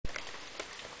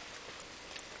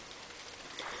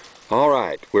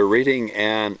Alright, we're reading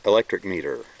an electric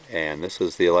meter, and this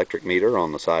is the electric meter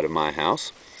on the side of my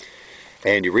house.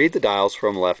 And you read the dials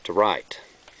from left to right.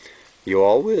 You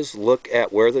always look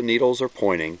at where the needles are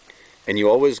pointing, and you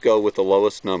always go with the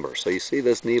lowest number. So you see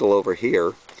this needle over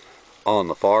here on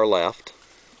the far left.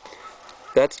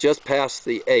 That's just past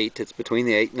the 8, it's between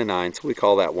the 8 and the 9, so we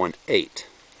call that one 8.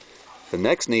 The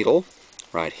next needle,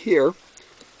 right here,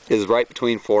 is right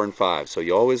between 4 and 5, so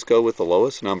you always go with the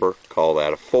lowest number, call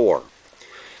that a 4.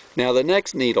 Now the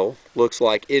next needle looks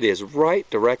like it is right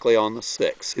directly on the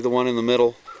 6. See the one in the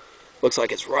middle? Looks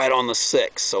like it's right on the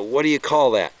 6, so what do you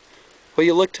call that? Well,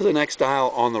 you look to the next dial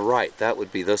on the right, that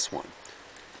would be this one.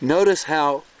 Notice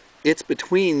how it's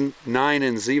between 9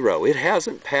 and 0. It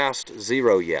hasn't passed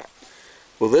 0 yet.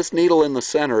 Well, this needle in the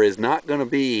center is not going to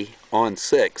be on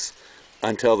 6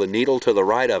 until the needle to the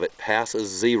right of it passes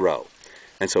 0.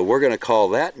 And so we're going to call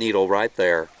that needle right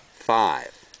there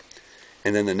 5.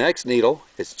 And then the next needle,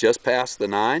 it's just past the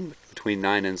 9, between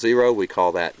 9 and 0, we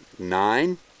call that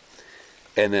 9.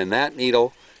 And then that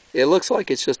needle, it looks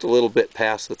like it's just a little bit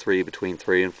past the 3, between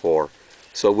 3 and 4,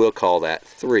 so we'll call that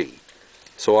 3.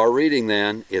 So our reading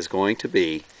then is going to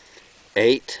be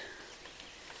 8,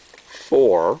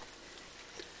 4,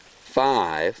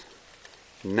 5,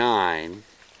 9,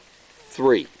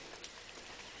 3.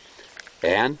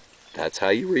 And that's how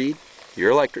you read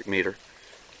your electric meter.